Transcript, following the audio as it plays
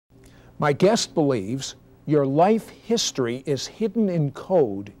My guest believes your life history is hidden in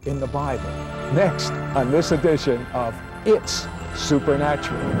code in the Bible. Next on this edition of It's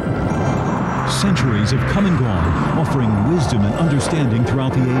Supernatural. Centuries have come and gone, offering wisdom and understanding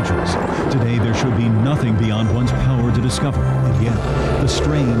throughout the ages. Today there should be nothing beyond one's power to discover, and yet the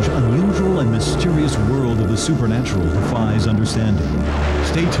strange, unusual, and mysterious world of the supernatural defies understanding.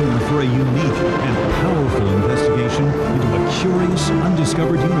 Stay tuned for a unique and powerful investigation into a curious,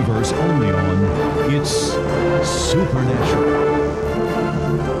 undiscovered universe only on It's Supernatural.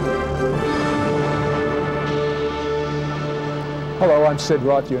 Hello, I'm Sid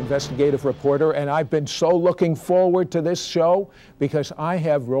Roth, your investigative reporter, and I've been so looking forward to this show because I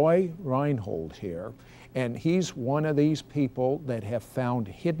have Roy Reinhold here, and he's one of these people that have found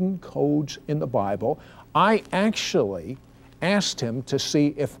hidden codes in the Bible. I actually asked him to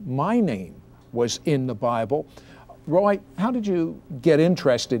see if my name was in the Bible. Roy, how did you get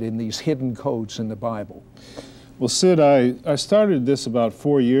interested in these hidden codes in the Bible? Well, Sid, I started this about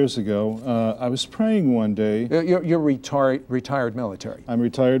 4 years ago. I was praying one day. You're retired military. I'm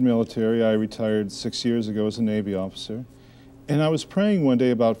retired military. I retired 6 years ago as a Navy officer. And I was praying one day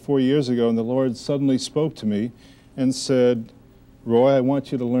about 4 years ago, and the Lord suddenly spoke to me and said, Roy, I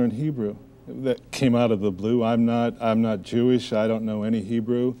want you to learn Hebrew. That came out of the blue. I'm not Jewish. I don't know any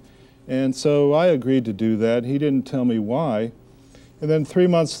Hebrew. And so I agreed to do that. He didn't tell me why. And then 3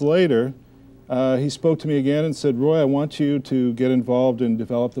 months later, he spoke to me again and said, Roy, I want you to get involved and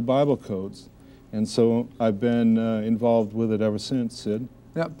develop the Bible codes. And so I've been involved with it ever since, Sid.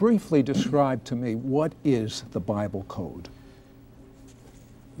 Now, briefly describe to me, what is the Bible code?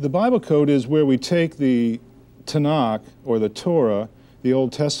 The Bible code is where we take the Tanakh, or the Torah, the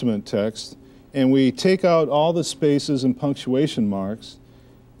Old Testament text, and we take out all the spaces and punctuation marks,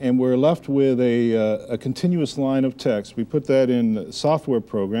 and we're left with a continuous line of text. We put that in software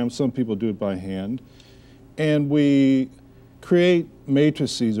programs. Some people do it by hand. And we create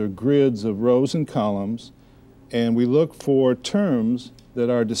matrices or grids of rows and columns, and we look for terms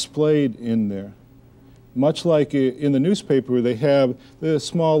that are displayed in there. Much like in the newspaper, where they have the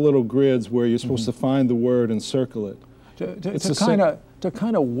small little grids where you're supposed to find the word and circle it. To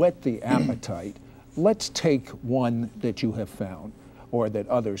kind of whet the appetite, let's take one that you have found, or that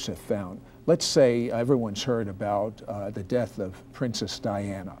others have found. Let's say everyone's heard about the death of Princess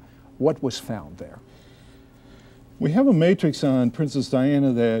Diana. What was found there? We have a matrix on Princess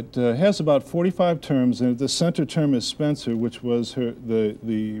Diana that has about 45 terms, and the center term is Spencer, which was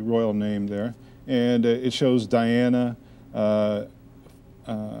the royal name there. And it shows Diana, Dodi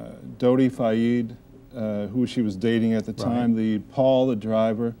Fayed, who she was dating at the time, the Paul, the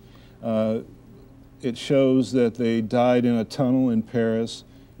driver. It shows that they died in a tunnel in Paris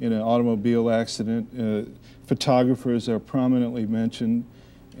in an automobile accident. Photographers are prominently mentioned,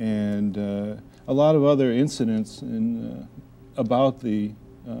 and a lot of other incidents about the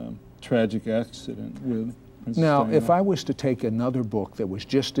tragic accident with Princess Diana. If I was to take another book that was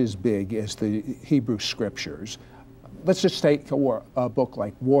just as big as the Hebrew Scriptures, let's just take a book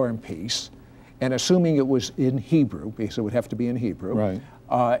like War and Peace, and assuming it was in Hebrew, because it would have to be in Hebrew, right.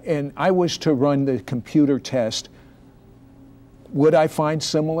 And I was to run the computer test, would I find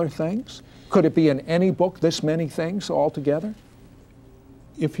similar things? Could it be in any book, this many things altogether?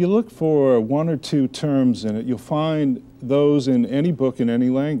 If you look for one or two terms in it, you'll find those in any book in any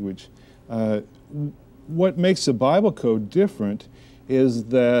language. What makes the Bible code different is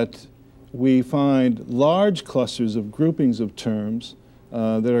that we find large clusters of groupings of terms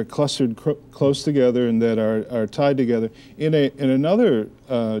that are clustered close together and that are tied together. In another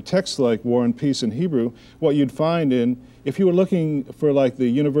text like War and Peace in Hebrew, what you'd find if you were looking for like the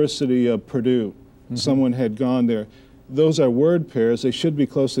University of Purdue, someone had gone there, those are word pairs. They should be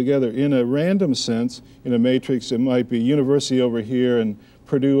close together. In a random sense, in a matrix, it might be University over here and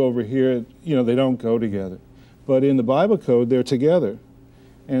Purdue over here. You know, they don't go together. But in the Bible code, they're together.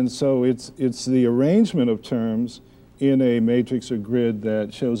 And so it's the arrangement of terms in a matrix or grid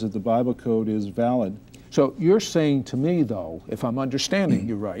that shows that the Bible code is valid. So you're saying to me, though, if I'm understanding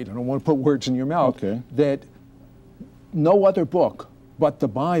you right, I don't want to put words in your mouth, okay, that no other book but the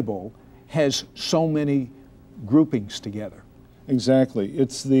Bible has so many groupings together. Exactly.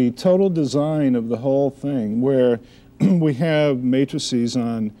 It's the total design of the whole thing, where we have matrices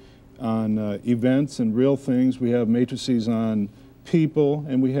on events and real things, we have matrices on people,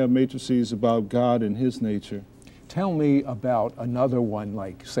 and we have matrices about God and His nature. Tell me about another one,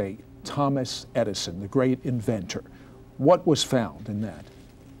 like, say, Thomas Edison, the great inventor. What was found in that?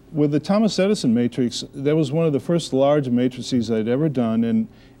 With the Thomas Edison matrix, that was one of the first large matrices I'd ever done, and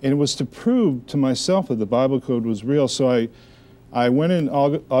it was to prove to myself that the Bible code was real. So I went in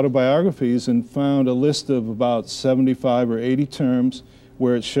autobiographies and found a list of about 75 or 80 terms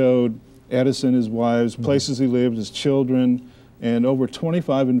where it showed Edison, his wives, places he lived, his children, and over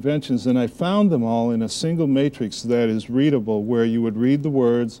 25 inventions. And I found them all in a single matrix that is readable, where you would read the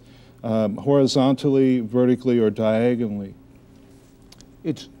words horizontally, vertically, or diagonally.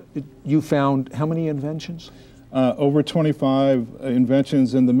 You found how many inventions? Over 25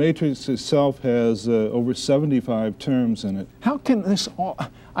 inventions, and the matrix itself has over 75 terms in it. How can this all,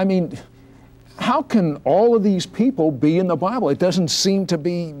 I mean, how can all of these people be in the Bible? It doesn't seem to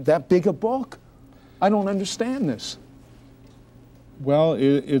be that big a book. I don't understand this. Well,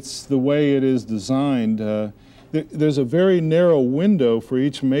 it's the way it is designed. There's a very narrow window for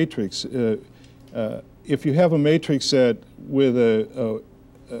each matrix. If you have a matrix with a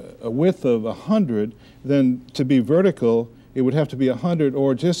width of 100, then to be vertical, it would have to be 100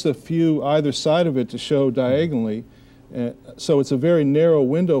 or just a few either side of it to show diagonally. So it's a very narrow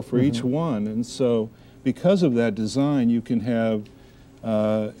window for each one. And so because of that design, you can have,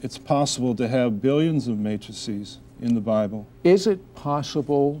 it's possible to have billions of matrices in the Bible. Is it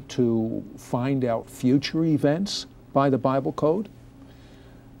possible to find out future events by the Bible code?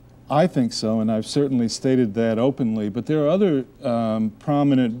 I think so, and I've certainly stated that openly, but there are other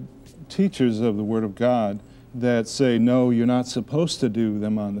prominent teachers of the Word of God that say, no, you're not supposed to do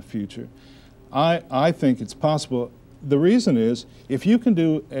them on the future. I think it's possible. The reason is, if you can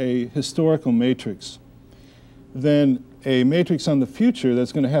do a historical matrix, then a matrix on the future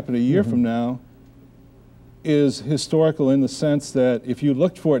that's going to happen a year from now is historical in the sense that if you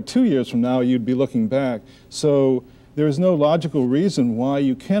looked for it 2 years from now, you'd be looking back. So there is no logical reason why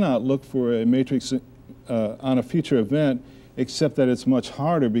you cannot look for a matrix on a future event, except that it's much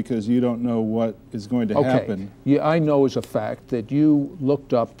harder because you don't know what is going to happen. Yeah, I know as a fact that you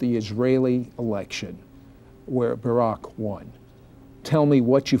looked up the Israeli election where Barack won. Tell me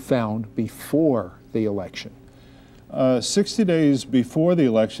what you found before the election. 60 days before the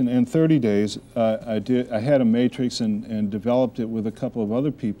election and 30 days, I had a matrix and developed it with a couple of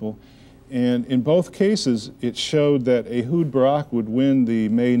other people. And in both cases, it showed that Ehud Barak would win the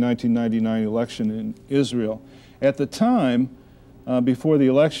May 1999 election in Israel. At the time, before the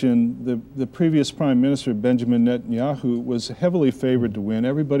election, the previous Prime Minister, Benjamin Netanyahu, was heavily favored to win.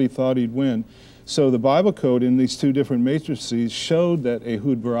 Everybody thought he'd win. So the Bible code in these two different matrices showed that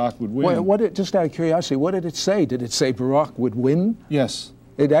Ehud Barak would win. Just out of curiosity, what did it say? Did it say Barak would win? Yes.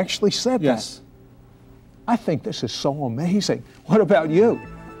 It actually said that? Yes. I think this is so amazing. What about you?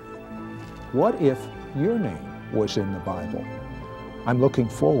 What if your name was in the Bible? I'm looking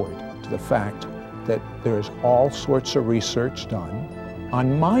forward to the fact that there's all sorts of research done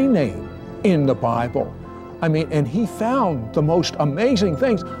on my name in the Bible. I mean, and he found the most amazing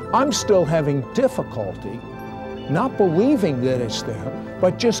things. I'm still having difficulty not believing that it's there,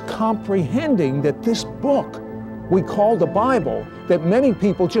 but just comprehending that this book we call the Bible, that many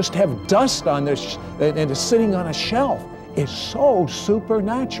people just have dust on this and is sitting on a shelf, is so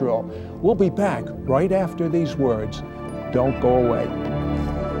supernatural. We'll be back right after these words. Don't go away.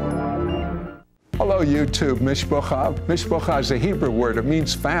 Hello, YouTube. Mishpacha. Mishpacha is a Hebrew word. It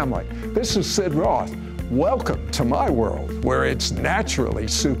means family. This is Sid Roth. Welcome to my world, where it's naturally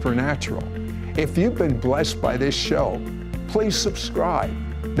supernatural. If you've been blessed by this show, please subscribe.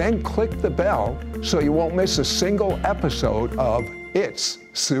 Then click the bell so you won't miss a single episode of It's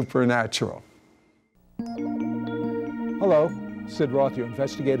Supernatural. Hello, Sid Roth, your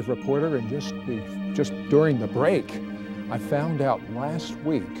investigative reporter, and just during the break, I found out last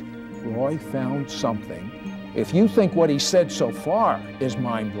week Roy found something. If you think what he said so far is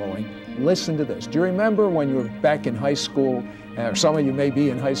mind-blowing, listen to this. Do you remember when you were back in high school, or some of you may be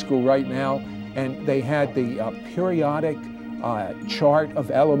in high school right now, and they had the periodic chart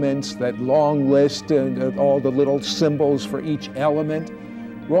of elements, that long list and all the little symbols for each element?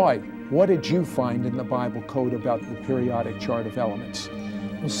 Roy, what did you find in the Bible code about the periodic chart of elements?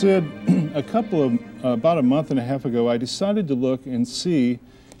 Well, Sid, about a month and a half ago, I decided to look and see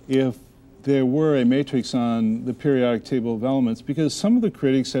if there were a matrix on the periodic table of elements, because some of the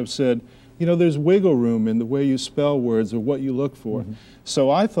critics have said, you know, there's wiggle room in the way you spell words or what you look for. So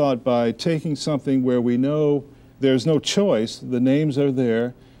I thought by taking something where we know there's no choice, the names are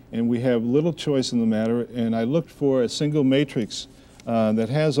there, and we have little choice in the matter, and I looked for a single matrix that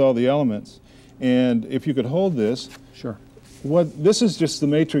has all the elements. And if you could hold this. Sure. This is just the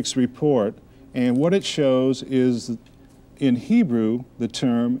matrix report, and what it shows is in Hebrew the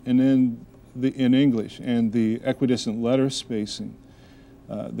term, and in English, and the equidistant letter spacing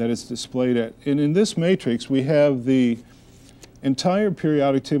that it's displayed at. And in this matrix we have the entire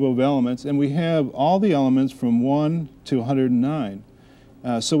periodic table of elements, and we have all the elements from 1 to 109.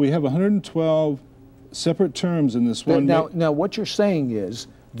 So we have 112 separate terms in this one. Now, what you're saying is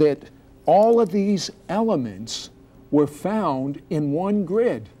that all of these elements were found in one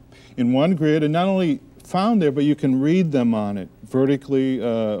grid. In one grid, and not only found there, but you can read them on it, vertically,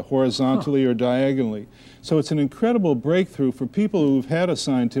 horizontally, or diagonally. So it's an incredible breakthrough for people who've had a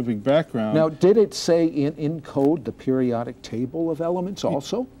scientific background. Now, did it say in code the periodic table of elements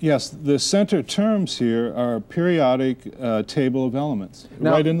also? Yes, the center terms here are periodic table of elements,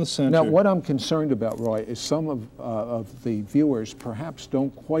 now, right in the center. Now, what I'm concerned about, Roy, is some of the viewers perhaps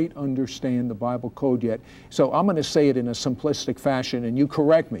don't quite understand the Bible code yet. So I'm going to say it in a simplistic fashion, and you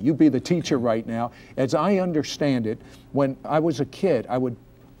correct me. You be the teacher right now. As I understand it, when I was a kid, I would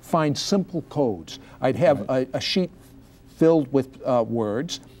find simple codes. I'd have a sheet filled with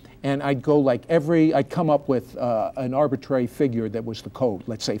words, and I'd go like I'd come up with an arbitrary figure that was the code,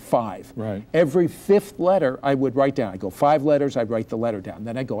 let's say 5. Right. Every 5th letter I would write down. I'd go 5 letters, I'd write the letter down.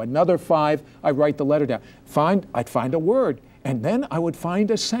 Then I'd go another 5, I'd write the letter down. I'd find a word, and then I would find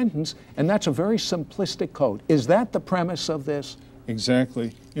a sentence, and that's a very simplistic code. Is that the premise of this?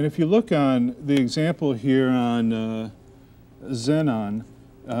 Exactly. And if you look on the example here on Xenon,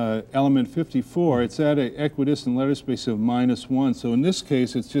 element 54, it's at an equidistant letter space of -1. So in this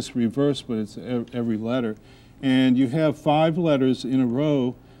case, it's just reversed, but it's every letter. And you have 5 letters in a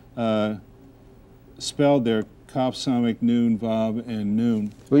row spelled there: Kaf, Samik, Nun, Vav, and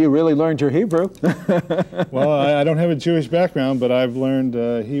Nun. Well, you really learned your Hebrew. Well, I don't have a Jewish background, but I've learned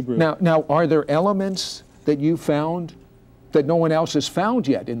Hebrew. Now, are there elements that you found that no one else has found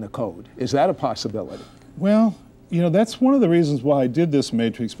yet in the code? Is that a possibility? Well, you know, that's one of the reasons why I did this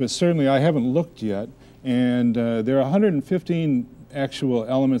matrix, but certainly I haven't looked yet. And there are 115 actual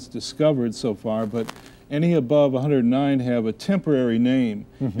elements discovered so far, but any above 109 have a temporary name.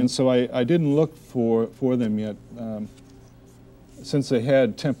 And so I didn't look for them yet, since they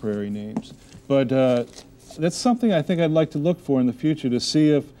had temporary names. But that's something I think I'd like to look for in the future, to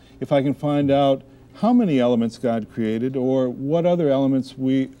see if I can find out how many elements God created, or what other elements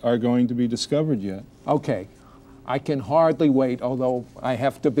are going to be discovered yet. Okay. I can hardly wait, although I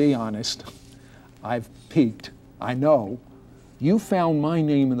have to be honest. I've peeked. I know. You found my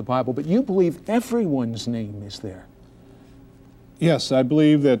name in the Bible, but you believe everyone's name is there. Yes, I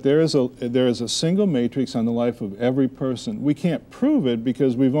believe that there is a single matrix on the life of every person. We can't prove it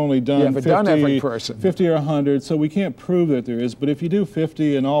because we've only done 50 or 100, so we can't prove that there is. But if you do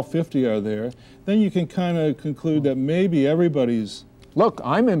 50 and all 50 are there, then you can kind of conclude that maybe everybody's. Look,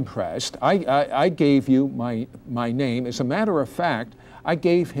 I'm impressed. I gave you my name. As a matter of fact, I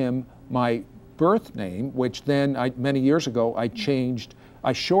gave him my birth name, which then many years ago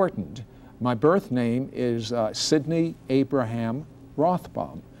I shortened. My birth name is Sidney Abraham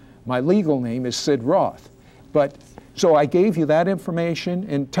Rothbaum. My legal name is Sid Roth. So I gave you that information,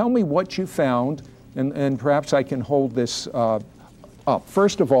 and tell me what you found, and perhaps I can hold this up.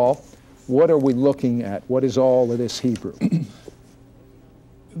 First of all, what are we looking at? What is all of this Hebrew?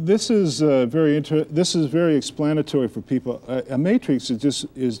 This is very explanatory for people. A matrix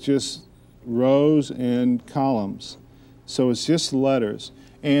is just rows and columns, so it's just letters.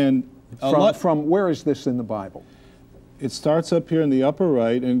 And from where is this in the Bible? It starts up here in the upper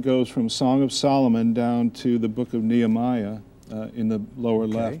right and goes from Song of Solomon down to the book of Nehemiah in the lower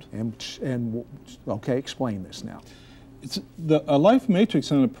left. Okay, explain this now. A life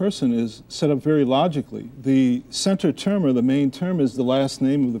matrix on a person is set up very logically. The center term, or the main term, is the last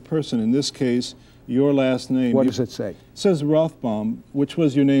name of the person. In this case, your last name. What does it say? It says Rothbaum, which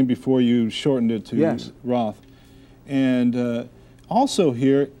was your name before you shortened it to Roth. And also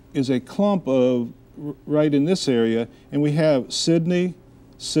here is a clump of, right in this area, and we have Sidney,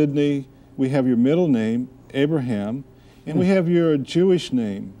 we have your middle name, Abraham, and we have your Jewish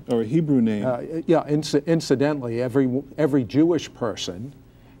name, or Hebrew name. Incidentally, every Jewish person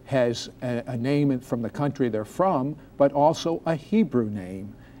has a name from the country they're from, but also a Hebrew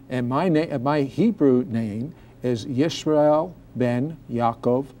name. And my Hebrew name is Yisrael ben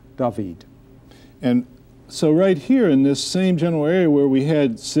Yaakov David. And so right here in this same general area where we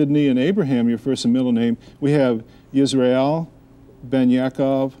had Sidney and Abraham, your first and middle name, we have Yisrael ben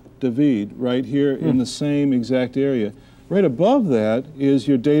Yaakov David, right here in the same exact area. Right above that is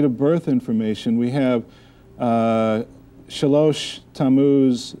your date of birth information. We have Shalosh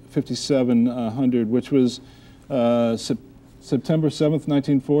Tammuz 5700, which was September 7th,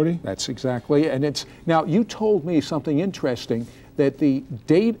 1940? That's exactly. And now you told me something interesting, that the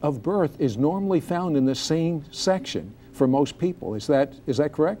date of birth is normally found in the same section for most people. Is that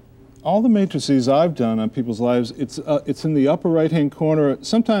correct? All the matrices I've done on people's lives, it's in the upper right-hand corner,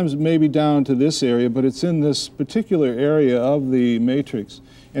 sometimes maybe down to this area, but it's in this particular area of the matrix.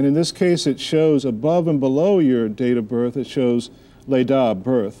 And in this case, it shows above and below your date of birth, it shows Leda,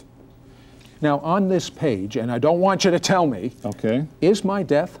 birth. Now, on this page, and I don't want you to tell me, Okay. is my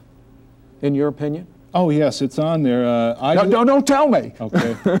death, in your opinion? Oh, yes, it's on there. No, don't tell me.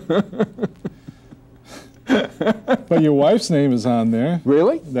 Okay. But your wife's name is on there.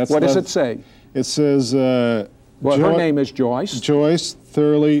 Really? What does it say? It says... well, her name is Joyce. Joyce,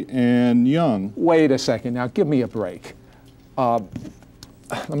 Thurley, and Young. Wait a second. Now, give me a break. Let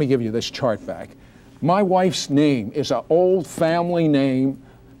me give you this chart back. My wife's name is an old family name.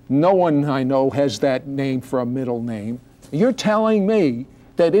 No one I know has that name for a middle name. You're telling me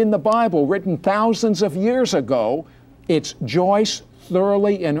that in the Bible, written thousands of years ago, it's Joyce,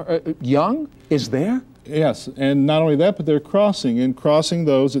 Thurley, and Young is there? Yes, and not only that, but they're crossing. In crossing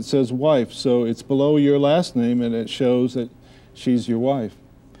those, it says wife, so it's below your last name, and it shows that she's your wife.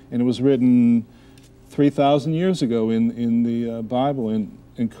 And it was written 3,000 years ago in the Bible, and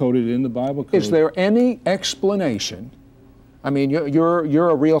encoded in the Bible code. Is there any explanation? I mean, you're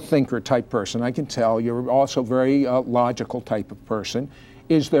a real thinker type person, I can tell. You're also a very logical type of person.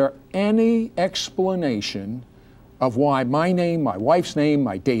 Is there any explanation of why my name, my wife's name,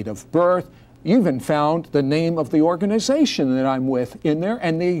 my date of birth, you even found the name of the organization that I'm with in there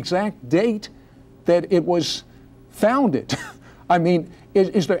and the exact date that it was founded? I mean,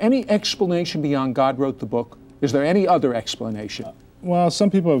 is there any explanation beyond God wrote the book? Is there any other explanation? Well, some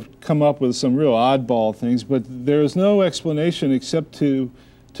people have come up with some real oddball things, but there is no explanation except to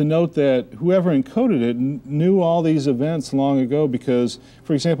note that whoever encoded it knew all these events long ago because,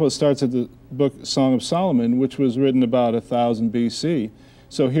 for example, it starts at the book Song of Solomon, which was written about 1000 BC.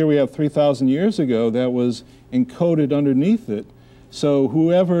 So here we have 3,000 years ago that was encoded underneath it. So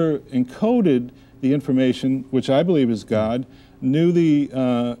whoever encoded the information, which I believe is God, knew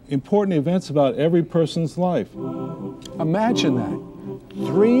the important events about every person's life. Imagine that.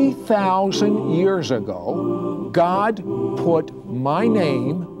 3,000 years ago, God put my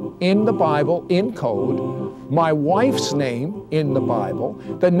name in the Bible in code, my wife's name in the Bible,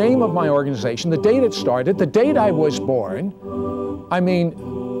 the name of my organization, the date it started, the date I was born. I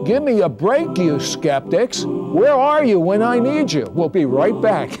mean, give me a break, you skeptics. Where are you when I need you? We'll be right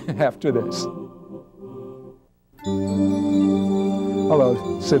back after this.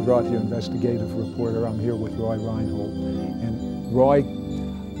 Hello, Sid Roth, your investigative reporter. I'm here with Roy Reinhold. And Roy,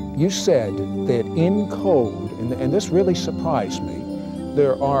 you said that in code, and this really surprised me,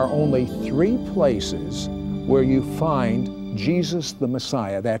 there are only 3 places where you find Jesus the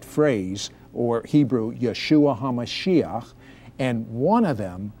Messiah, that phrase, or Hebrew, Yeshua HaMashiach, and one of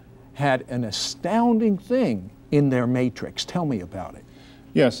them had an astounding thing in their matrix. Tell me about it.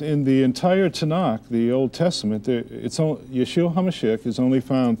 Yes, in the entire Tanakh, the Old Testament, Yeshua HaMashiach is only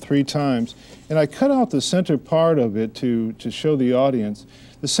found 3 times. And I cut out the center part of it to show the audience.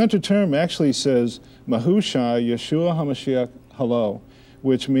 The center term actually says, Mahushai Yeshua HaMashiach Halo,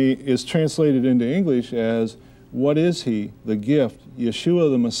 which is translated into English as, what is he, the gift,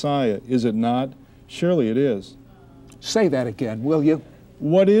 Yeshua the Messiah? Is it not? Surely it is. Say that again, will you?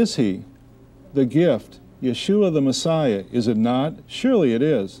 What is he, the gift, Yeshua the Messiah? Is it not? Surely it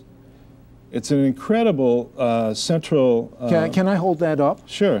is. It's an incredible central... Can I hold that up?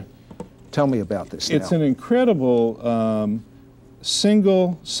 Sure. Tell me about this now. It's an incredible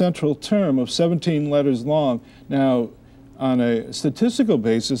single central term of 17 letters long. Now, on a statistical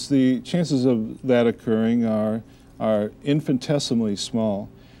basis, the chances of that occurring are infinitesimally small.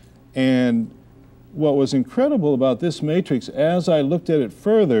 And what was incredible about this matrix, as I looked at it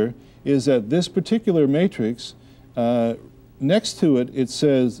further, is that this particular matrix, next to it, it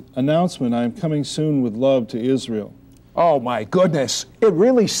says, announcement, I am coming soon with love to Israel. Oh my goodness, it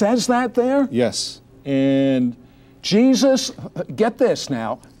really says that there? Yes, and Jesus, get this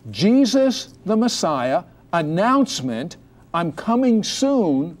now, Jesus the Messiah, announcement, I'm coming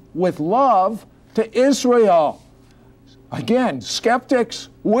soon with love to Israel. Again, skeptics,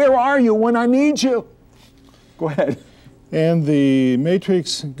 where are you when I need you? Go ahead. And the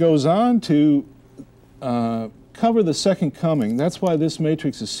matrix goes on to cover the second coming. That's why this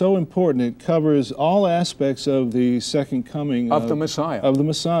matrix is so important. It covers all aspects of the second coming of the Messiah. Of the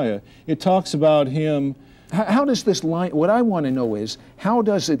Messiah. It talks about him. How does this line, what I want to know is, how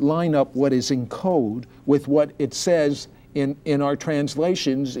does it line up what is in code with what it says in our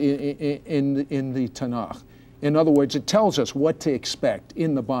translations in the Tanakh? In other words, it tells us what to expect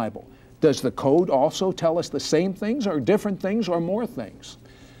in the Bible. Does the code also tell us the same things or different things or more things?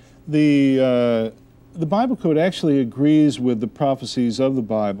 The Bible code actually agrees with the prophecies of the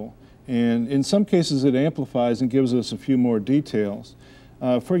Bible. And in some cases it amplifies and gives us a few more details.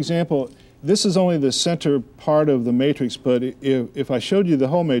 For example, this is only the center part of the matrix, but if I showed you the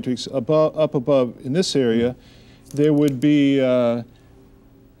whole matrix, up above in this area, there would be an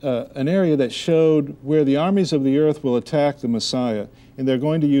area that showed where the armies of the earth will attack the Messiah, and they're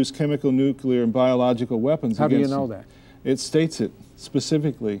going to use chemical, nuclear, and biological weapons How do you against know him. that? It states it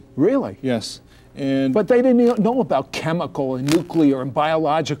specifically. Really? Yes. And But they didn't know about chemical and nuclear and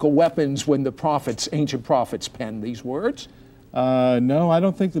biological weapons when the prophets, ancient prophets, penned these words. no, I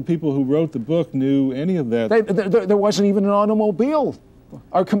don't think the people who wrote the book knew any of that. There wasn't even an automobile,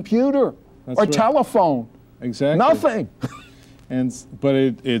 or computer, That's or right. telephone. Exactly. Nothing. But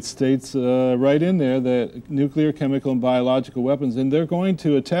it states right in there that nuclear, chemical, and biological weapons, and they're going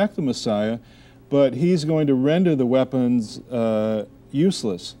to attack the Messiah, but he's going to render the weapons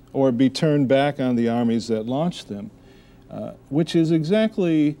useless or be turned back on the armies that launched them, which is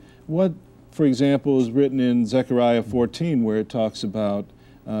exactly what, for example, is written in Zechariah 14, where it talks about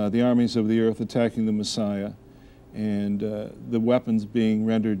the armies of the earth attacking the Messiah and the weapons being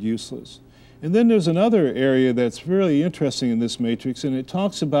rendered useless. And then there's another area that's really interesting in this matrix, and it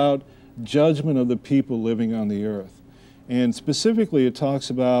talks about judgment of the people living on the earth. And specifically, it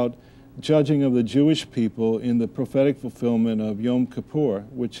talks about judging of the Jewish people in the prophetic fulfillment of Yom Kippur,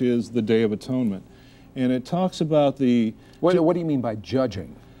 which is the Day of Atonement. And it talks about the... What do you mean by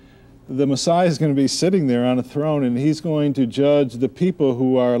judging? The Messiah is going to be sitting there on a throne, and he's going to judge the people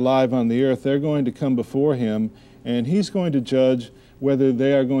who are alive on the earth. They're going to come before him, and he's going to judge whether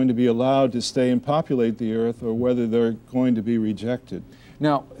they are going to be allowed to stay and populate the earth or whether they're going to be rejected.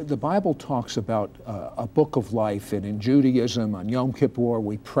 Now, the Bible talks about a book of life, and in Judaism, on Yom Kippur,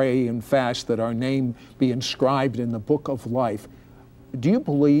 we pray and fast that our name be inscribed in the book of life. Do you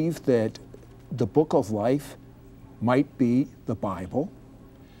believe that the book of life might be the Bible?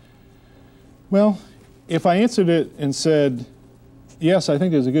 Well, if I answered it and said, yes, I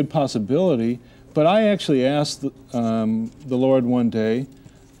think there's a good possibility, but I actually asked the Lord one day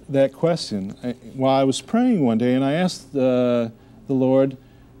that question. While I was praying one day, and I asked the Lord,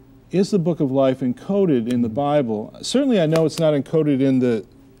 is the book of life encoded in the Bible? Certainly I know it's not encoded in the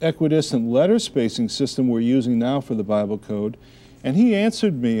equidistant letter spacing system we're using now for the Bible code. And he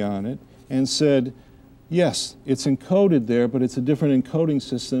answered me on it and said, yes, it's encoded there, but it's a different encoding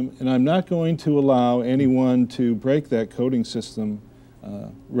system, and I'm not going to allow anyone to break that coding system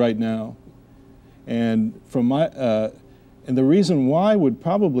right now. And from my and the reason why would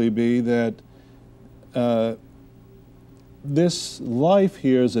probably be that this life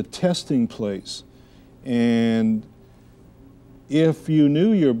here is a testing place, and if you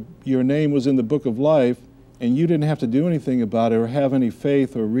knew your name was in the book of life and you didn't have to do anything about it or have any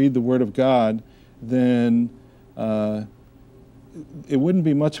faith or read the Word of God, then it wouldn't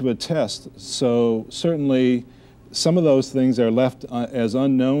be much of a test. So certainly some of those things are left as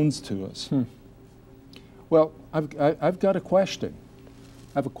unknowns to us. Well, I've got a question.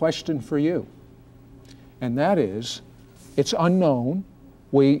 I have a question for you. And that is, it's unknown.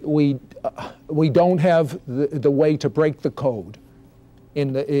 We don't have the way to break the code,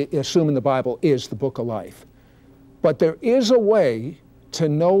 assuming the Bible is the book of life. But there is a way to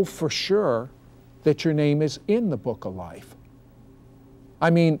know for sure that your name is in the book of life. I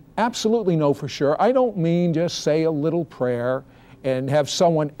mean, absolutely know for sure. I don't mean just say a little prayer and have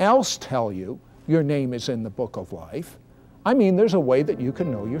someone else tell you your name is in the book of life. I mean, there's a way that you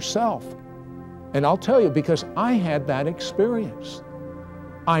can know yourself. And I'll tell you, because I had that experience.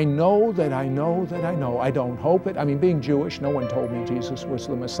 I know that I know that I know. I don't hope it. I mean, being Jewish, no one told me Jesus was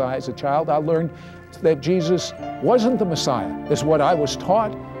the Messiah as a child. I learned that Jesus wasn't the Messiah, is what I was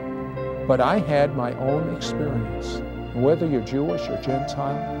taught. But I had my own experience. And whether you're Jewish or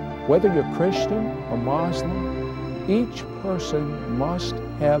Gentile, whether you're Christian or Muslim, each person must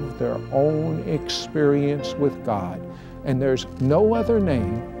have their own experience with God. And there's no other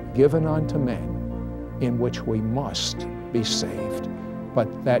name given unto men in which we must be saved, but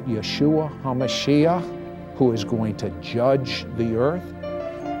that Yeshua HaMashiach, who is going to judge the earth.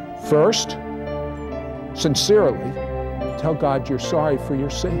 First, sincerely, tell God you're sorry for your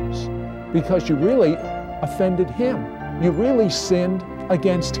sins, because you really offended Him. You really sinned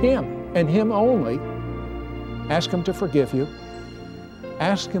against Him and Him only. Ask Him to forgive you.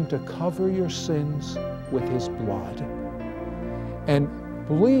 Ask Him to cover your sins with His blood. And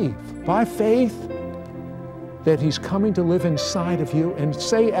believe by faith that He's coming to live inside of you, and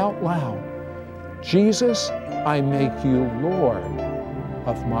say out loud, Jesus, I make you Lord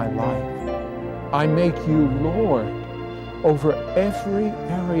of my life. I make you Lord over every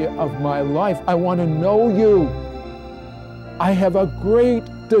area of my life. I want to know you. I have a great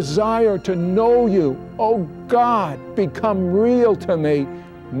desire to know you. Oh God, become real to me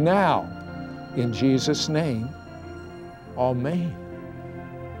now. In Jesus' name, amen.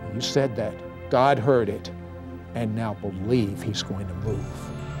 You said that. God heard it. And now believe He's going to move.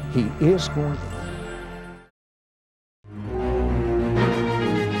 He is going to move.